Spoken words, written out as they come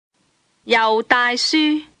猶大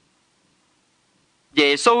書。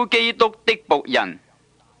耶穌基督的僕人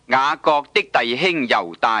雅各的弟兄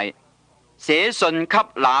猶大，寫信給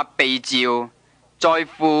那被召在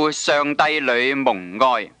父上帝裏蒙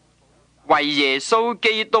愛，為耶穌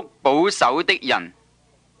基督保守的人，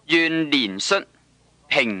願憐恤、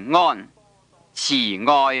平安、慈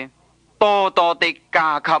愛多多的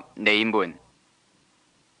加給你們。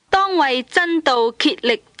當為真道竭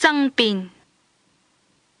力爭辯。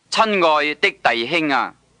親愛的弟兄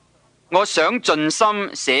啊，我想盡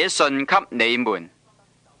心寫信給你們，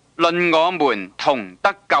論我們同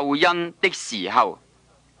得救恩的時候，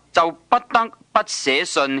就不得不寫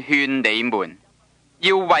信勸你們，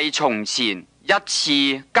要為從前一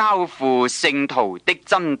次交付聖徒的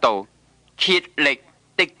真道竭力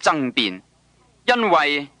的爭辯，因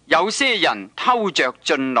為有些人偷着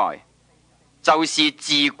進來，就是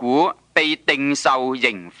自古被定受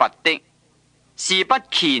刑罰的，是不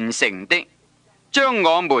虔誠的，將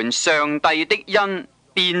我們上帝的恩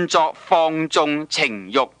變作放縱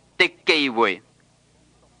情慾的機會，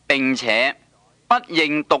並且不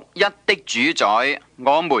認獨一的主宰，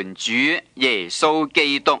我們主耶穌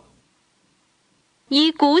基督，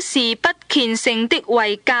以古時不虔誠的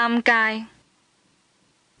為鑑戒。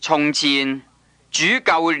從前主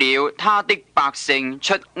救了他的百姓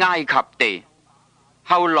出埃及地，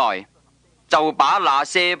後來就把那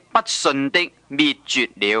些不信的滅絕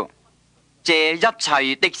了。這一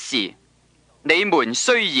切的事，你們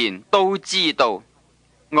雖然都知道，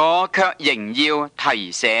我卻仍要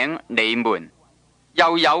提醒你們。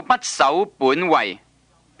又有不守本位、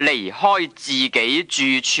離開自己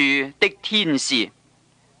住處的天使，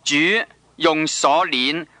主用鎖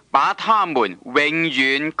鏈把他們永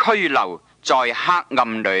遠拘留在黑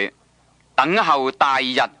暗裏，等候大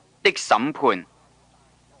日的審判。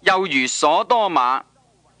又如所多瑪、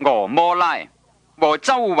蛾摩拉和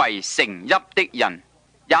周圍城邑的人，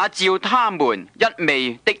也照他們一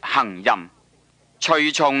味的行淫，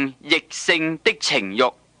隨從逆性的情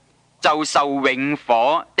慾，就受永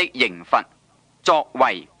火的刑罰，作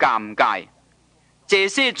為鑑戒。這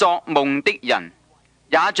些作夢的人，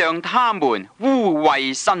也像他們污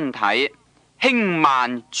穢身體、輕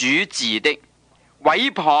慢主治的、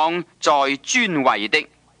毀謗在尊位的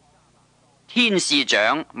天使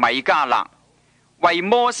長米迦勒，為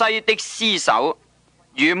摩西的屍首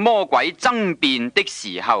與魔鬼爭辯的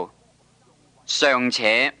時候，尚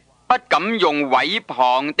且不敢用毀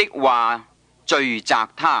謗的話罪責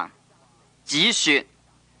他，只說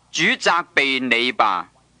主責備你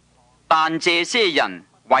吧。但這些人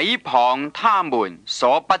毀謗他們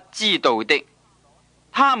所不知道的，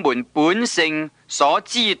他們本性所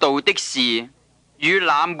知道的事，與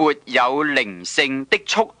那沒有靈性的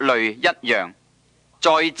畜類一樣，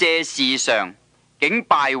在這事上竟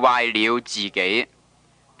敗壞了自己。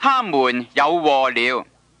他們有禍了，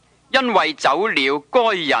因為走了該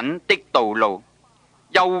隱的道路，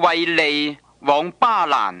又為利往巴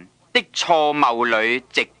蘭的錯謬裏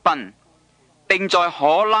直奔，並在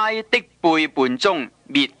可拉的背叛中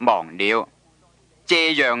滅亡了。這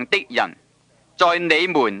樣的人，在你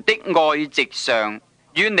們的愛席上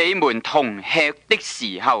與你們同吃的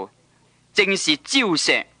時候，正是礁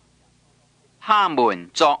石。他們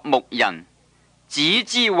作牧人，只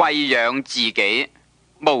知餵養自己，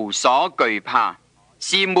無所懼怕，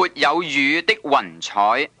是沒有雨的雲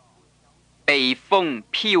彩，被風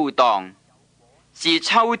飄蕩，是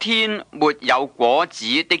秋天沒有果子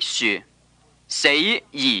的樹，死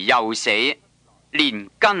而又死，連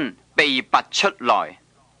根被拔出來，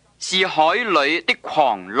是海裏的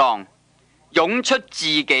狂浪，湧出自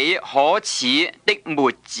己可恥的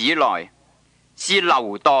沫子來，是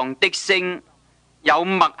流蕩的星，有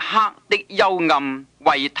墨黑的幽暗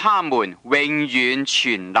為他們永遠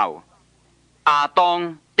存留。亞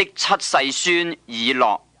當的七世孫以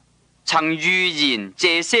諾曾預言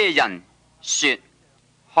這些人說：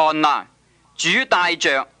看哪，主帶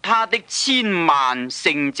着他的千萬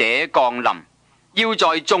聖者降臨，要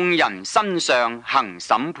在眾人身上行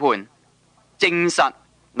審判，證實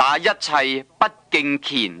那一切不敬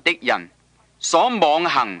虔的人所妄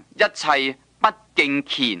行一切不敬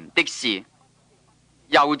虔的事，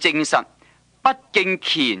又證實不敬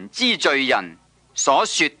虔之罪人所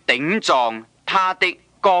說頂撞他的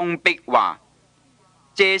剛愎話。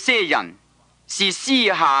這些人是私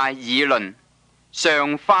下議論、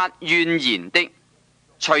常發怨言的，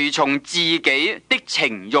隨從自己的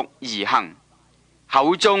情慾而行，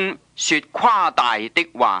口中說誇大的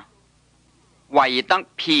話，為得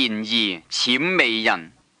便宜諂媚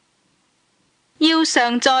人。要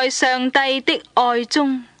常在上帝的愛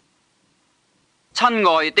中。親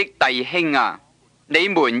愛的弟兄啊，你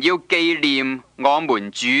們要紀念我們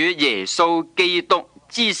主耶穌基督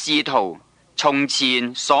之使徒從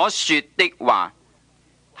前所說的話。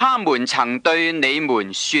他們曾對你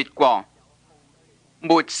們說過，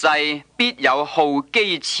末世必有好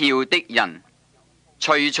譏誚的人，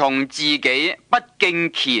隨從自己不敬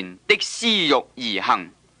虔的私欲而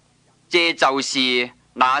行。這就是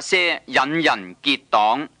那些引人結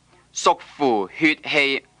黨、屬乎血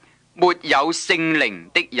氣、沒有聖靈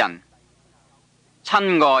的人。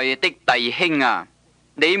親愛的弟兄啊，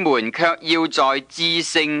你們卻要在至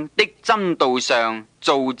聖的真道上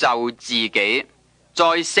造就自己，在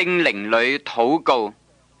聖靈裏禱告，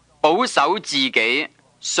保守自己，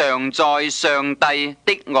常在上帝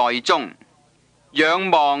的愛中，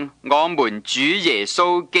仰望我們主耶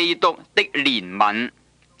穌基督的憐憫，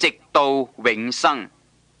直到永生。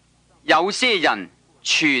有些人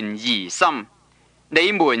存疑心，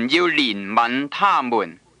你們要憐憫他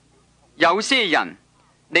們；有些人，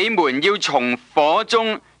你們要從火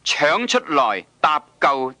中搶出來搭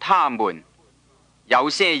救他們；有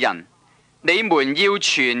些人，你們要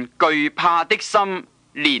存懼怕的心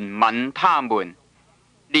憐憫他們，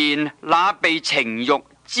連那被情慾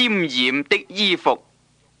沾染的衣服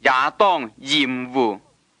也當厭惡。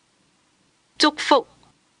祝福。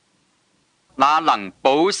那能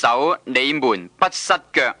保守你們不失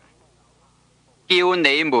腳，叫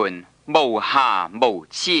你們無瑕無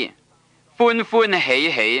疵，歡歡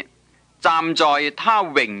喜喜站在他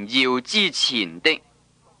榮耀之前的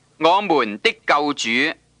我們的救主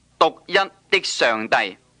獨一的上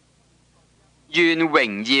帝，願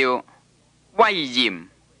榮耀、威嚴、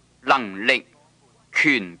能力、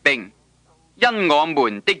權柄，因我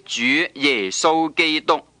們的主耶穌基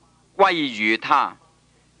督歸於他，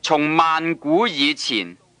從萬古以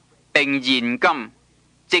前，並現今，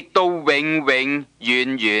直到永永遠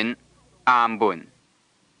遠。阿門。